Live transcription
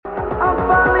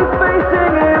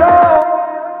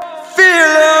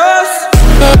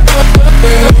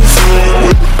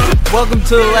Welcome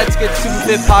to the Let's Get Super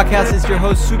Fit podcast. It's your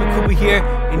host, Super Kuba here,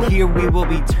 and here we will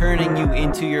be turning you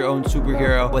into your own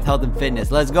superhero with health and fitness.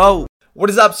 Let's go! What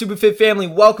is up, Super Fit family?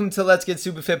 Welcome to Let's Get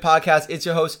Super Fit podcast. It's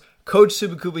your host, Coach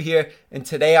Super Kuba here, and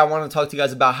today I want to talk to you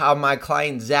guys about how my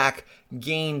client Zach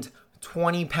gained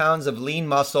 20 pounds of lean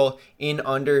muscle in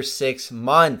under 6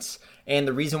 months. And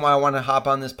the reason why I want to hop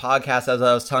on this podcast, as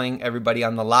I was telling everybody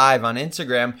on the live on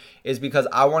Instagram, is because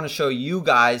I want to show you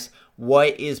guys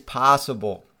what is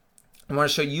possible. I want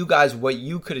to show you guys what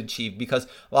you could achieve, because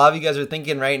a lot of you guys are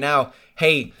thinking right now,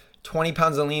 hey, 20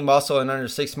 pounds of lean muscle in under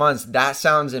 6 months, that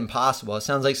sounds impossible. It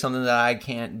sounds like something that I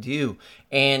can't do.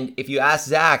 And if you ask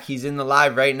Zach, he's in the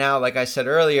live right now, like I said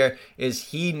earlier, is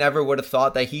he never would have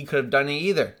thought that he could have done it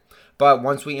either. But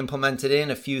once we implemented in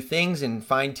a few things and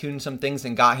fine-tuned some things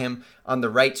and got him on the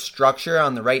right structure,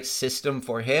 on the right system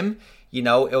for him, you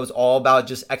know, it was all about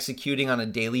just executing on a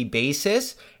daily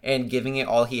basis and giving it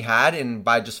all he had. And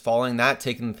by just following that,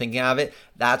 taking the thinking out of it,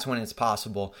 that's when it's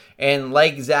possible. And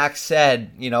like Zach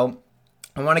said, you know,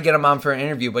 I want to get him on for an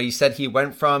interview, but he said he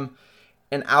went from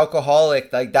an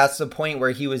alcoholic, like that's the point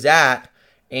where he was at,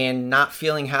 and not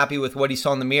feeling happy with what he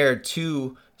saw in the mirror,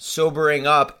 to sobering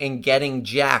up and getting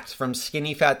jacked, from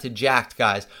skinny fat to jacked,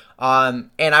 guys. And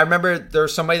I remember there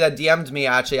was somebody that DM'd me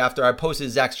actually after I posted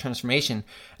Zach's transformation,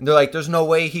 and they're like, there's no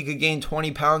way he could gain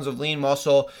 20 pounds of lean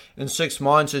muscle in 6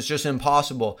 months. It's just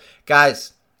impossible.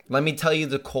 Guys, let me tell you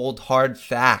the cold hard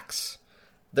facts.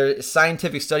 The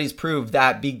scientific studies prove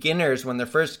that beginners, when they're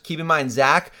first, keep in mind,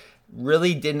 Zach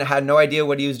really had no idea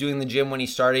what he was doing in the gym when he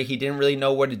started. He didn't really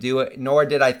know what to do, nor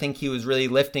did I think he was really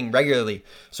lifting regularly.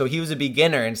 So he was a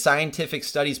beginner, and scientific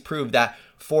studies prove that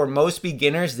for most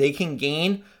beginners, they can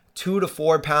gain 2 to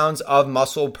 4 pounds of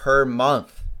muscle per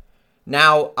month.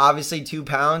 Now, obviously 2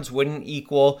 pounds wouldn't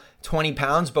equal 20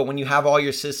 pounds, but when you have all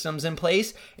your systems in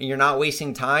place and you're not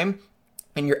wasting time,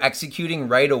 and you're executing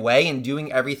right away and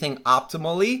doing everything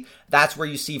optimally, that's where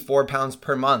you see 4 pounds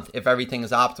per month if everything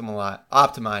is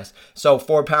optimized. So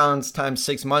 4 pounds times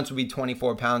 6 months would be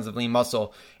 24 pounds of lean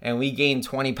muscle, and we gained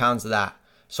 20 pounds of that.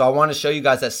 So I want to show you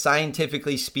guys that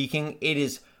scientifically speaking, it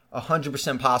is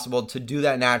 100% possible to do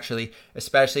that naturally,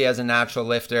 especially as a natural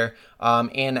lifter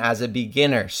and as a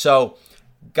beginner. So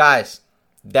guys,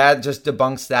 that just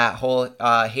debunks that whole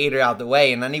hater out the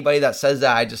way. And anybody that says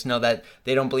that, I just know that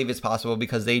they don't believe it's possible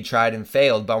because they tried and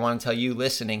failed. But I want to tell you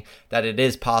listening that it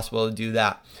is possible to do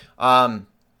that.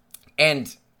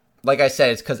 And like I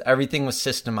said, it's because everything was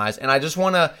systemized. And I just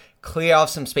want to clear off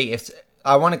some space.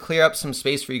 I want to clear up some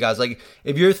space for you guys. Like,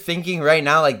 if you're thinking right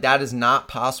now, like, that is not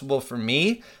possible for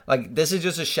me, like, this is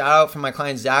just a shout out from my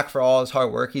client Zach for all his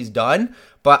hard work he's done.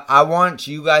 But I want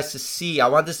you guys to see, I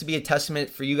want this to be a testament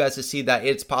for you guys to see that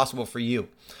it's possible for you.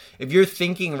 If you're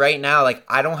thinking right now, like,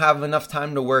 I don't have enough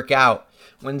time to work out.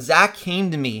 When Zach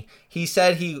came to me, he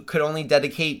said he could only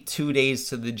dedicate 2 days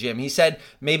to the gym. He said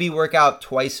maybe work out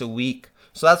twice a week.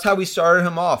 So that's how we started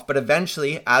him off. But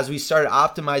eventually, as we started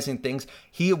optimizing things,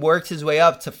 he worked his way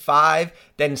up to 5,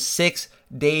 then 6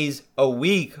 days a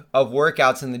week of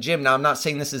workouts in the gym. Now, I'm not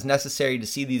saying this is necessary to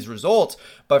see these results,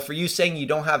 but for you saying you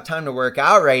don't have time to work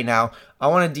out right now, I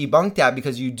want to debunk that,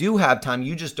 because you do have time.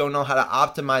 You just don't know how to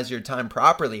optimize your time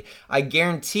properly. I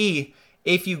guarantee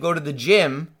if you go to the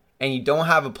gym and you don't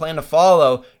have a plan to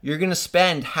follow, you're going to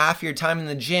spend half your time in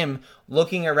the gym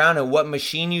looking around at what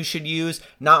machine you should use,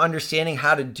 not understanding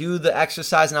how to do the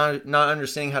exercise, not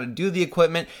understanding how to do the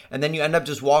equipment, and then you end up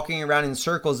just walking around in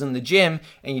circles in the gym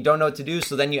and you don't know what to do.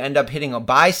 So then you end up hitting a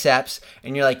biceps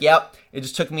and you're like, yep, it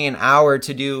just took me an hour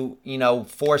to do,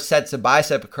 4 sets of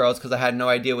bicep curls because I had no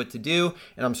idea what to do,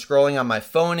 and I'm scrolling on my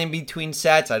phone in between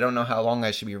sets. I don't know how long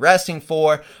I should be resting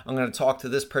for. I'm going to talk to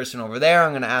this person over there.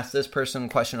 I'm going to ask this person a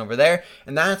question over there,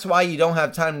 and that's why you don't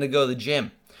have time to go to the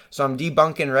gym. So I'm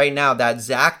debunking right now that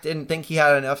Zach didn't think he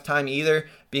had enough time either,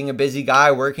 being a busy guy,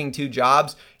 working 2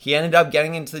 jobs. He ended up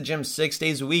getting into the gym 6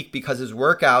 days a week because his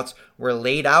workouts were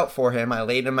laid out for him. I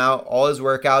laid him out all his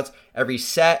workouts, every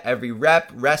set, every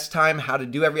rep, rest time, how to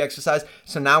do every exercise.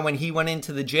 So now when he went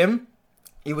into the gym,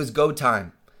 it was go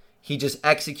time. He just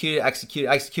executed, got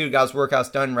his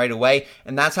workouts done right away.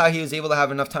 And that's how he was able to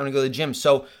have enough time to go to the gym.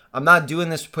 So I'm not doing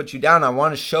this to put you down. I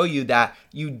want to show you that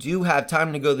you do have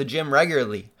time to go to the gym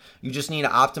regularly. You just need to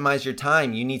optimize your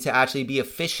time. You need to actually be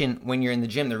efficient when you're in the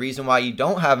gym. The reason why you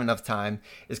don't have enough time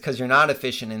is because you're not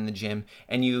efficient in the gym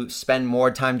and you spend more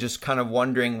time just kind of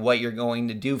wondering what you're going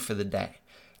to do for the day.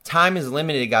 Time is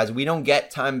limited, guys. We don't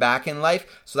get time back in life.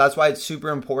 So that's why it's super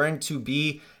important to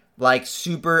be like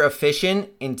super efficient,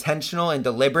 intentional, and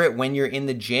deliberate when you're in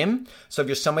the gym. So if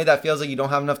you're somebody that feels like you don't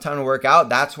have enough time to work out,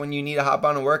 that's when you need to hop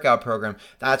on a workout program.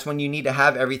 That's when you need to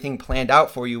have everything planned out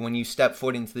for you when you step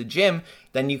foot into the gym.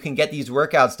 Then you can get these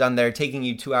workouts done that are taking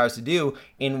you 2 hours to do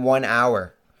in 1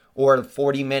 hour or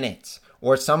 40 minutes.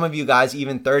 Or some of you guys,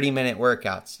 even 30-minute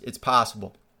workouts. It's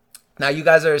possible. Now you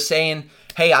guys are saying,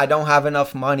 hey, I don't have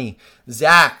enough money.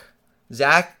 Zach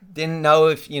didn't know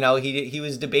if, he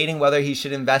was debating whether he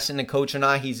should invest in a coach or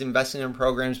not. He's invested in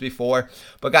programs before.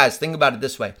 But guys, think about it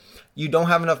this way. You don't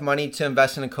have enough money to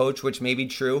invest in a coach, which may be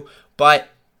true, but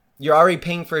you're already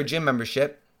paying for a gym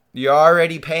membership. You're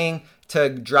already paying to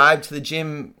drive to the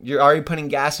gym. You're already putting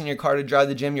gas in your car to drive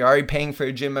to the gym. You're already paying for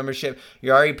a gym membership.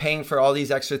 You're already paying for all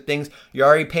these extra things. You're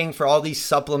already paying for all these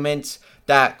supplements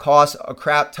that cost a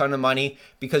crap ton of money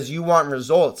because you want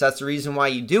results. That's the reason why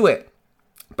you do it.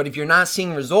 But if you're not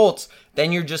seeing results,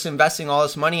 then you're just investing all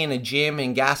this money in a gym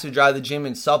and gas to drive the gym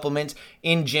and supplements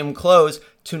in gym clothes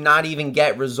to not even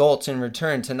get results in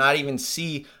return, to not even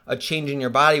see a change in your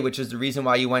body, which is the reason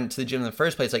why you went to the gym in the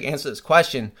first place. Like, answer this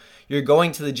question. You're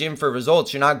going to the gym for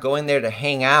results. You're not going there to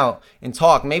hang out and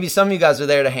talk. Maybe some of you guys are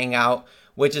there to hang out,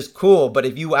 which is cool. But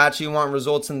if you actually want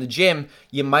results in the gym,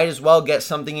 you might as well get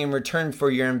something in return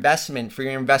for your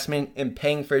investment in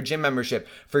paying for a gym membership,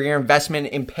 for your investment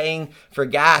in paying for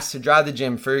gas to drive the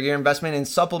gym, for your investment in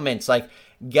supplements. Like,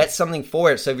 get something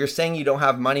for it. So if you're saying you don't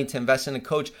have money to invest in a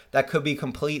coach, that could be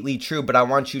completely true. But I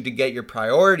want you to get your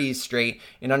priorities straight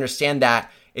and understand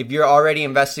that if you're already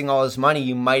investing all this money,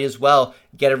 you might as well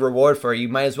get a reward for it. You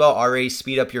might as well already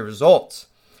speed up your results.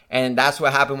 And that's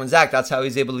what happened with Zach. That's how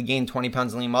he's able to gain 20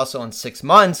 pounds of lean muscle in 6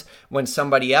 months when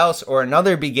somebody else or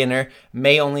another beginner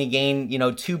may only gain,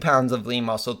 2 pounds of lean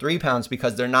muscle, 3 pounds,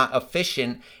 because they're not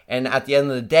efficient. And at the end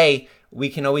of the day, we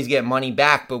can always get money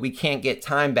back, but we can't get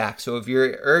time back. So if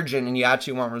you're urgent and you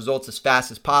actually want results as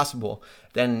fast as possible,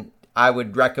 then I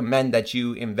would recommend that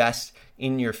you invest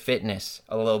in your fitness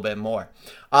a little bit more.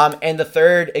 And the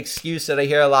third excuse that I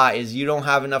hear a lot is you don't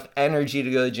have enough energy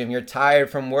to go to the gym. You're tired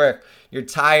from work. You're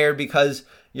tired because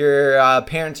your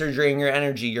parents are draining your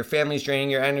energy. Your family's draining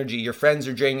your energy. Your friends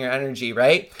are draining your energy,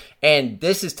 right? And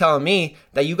this is telling me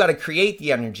that you got to create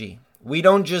the energy. We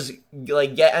don't just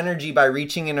get energy by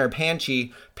reaching in our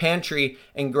pantry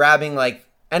and grabbing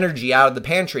energy out of the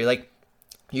pantry.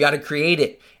 You got to create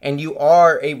it. And you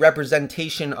are a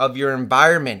representation of your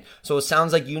environment. So it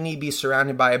sounds like you need to be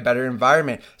surrounded by a better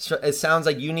environment. So it sounds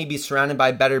like you need to be surrounded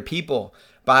by better people.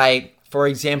 By, for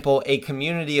example, a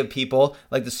community of people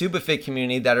like the SuperFit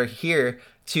community that are here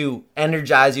to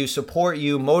energize you, support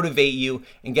you, motivate you,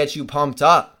 and get you pumped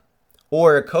up.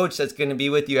 Or a coach that's going to be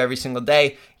with you every single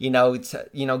day,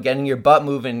 getting your butt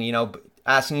moving,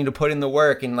 asking you to put in the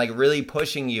work and really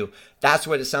pushing you. That's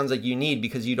what it sounds like you need,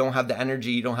 because you don't have the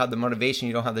energy, you don't have the motivation,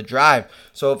 you don't have the drive.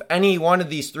 So if any one of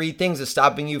these 3 things is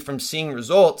stopping you from seeing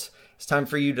results, it's time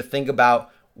for you to think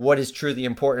about what is truly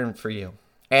important for you.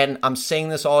 And I'm saying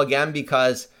this all again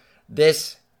because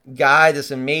this guy,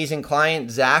 this amazing client,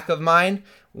 Zach of mine,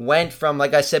 went from,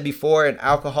 like I said before, an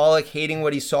alcoholic, hating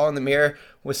what he saw in the mirror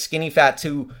with skinny fat,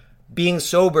 to being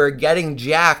sober, getting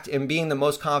jacked, and being the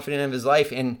most confident of his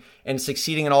life and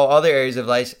succeeding in all other areas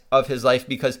of his life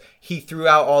because he threw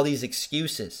out all these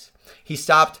excuses. He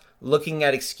stopped looking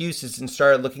at excuses and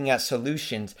started looking at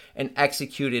solutions and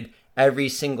executed every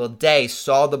single day,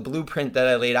 saw the blueprint that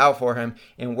I laid out for him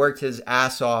and worked his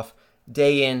ass off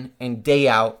day in and day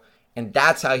out. And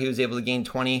that's how he was able to gain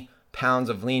 20 pounds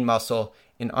of lean muscle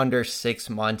in under 6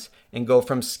 months and go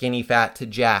from skinny fat to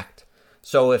jacked.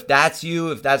 So if that's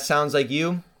you, if that sounds like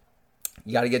you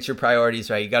got to get your priorities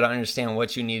right. You got to understand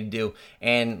what you need to do.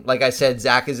 And like I said,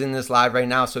 Zach is in this live right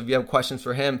now. So if you have questions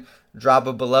for him, drop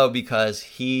it below, because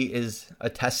he is a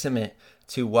testament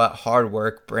to what hard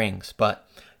work brings. But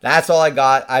that's all I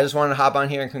got. I just wanted to hop on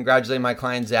here and congratulate my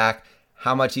client, Zach,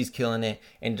 how much he's killing it,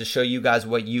 and to show you guys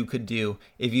what you could do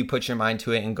if you put your mind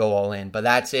to it and go all in. But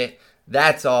that's it.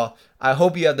 That's all. I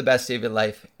hope you have the best day of your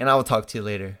life, and I will talk to you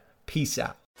later. Peace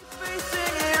out.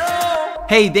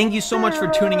 Hey, thank you so much for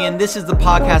tuning in. This is the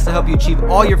podcast to help you achieve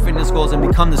all your fitness goals and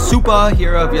become the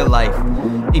superhero of your life.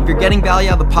 If you're getting value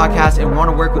out of the podcast and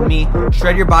want to work with me,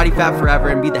 shred your body fat forever,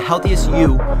 and be the healthiest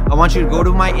you, I want you to go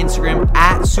to my Instagram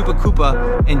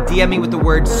 @SupaKupa and DM me with the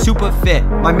word SuperFit.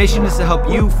 My mission is to help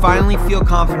you finally feel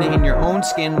confident in your own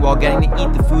skin while getting to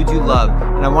eat the foods you love.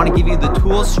 And I want to give you the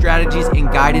tools, strategies, and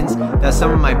guidance that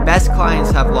some of my best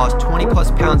clients have lost 20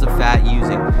 plus pounds of fat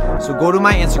using. So go to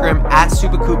my Instagram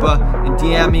 @SupaKupa and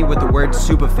DM me with the word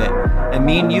SuperFit. And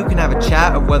me and you can have a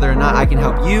chat of whether or not I can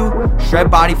help you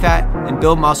shred body fat and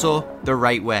build muscle the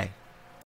right way.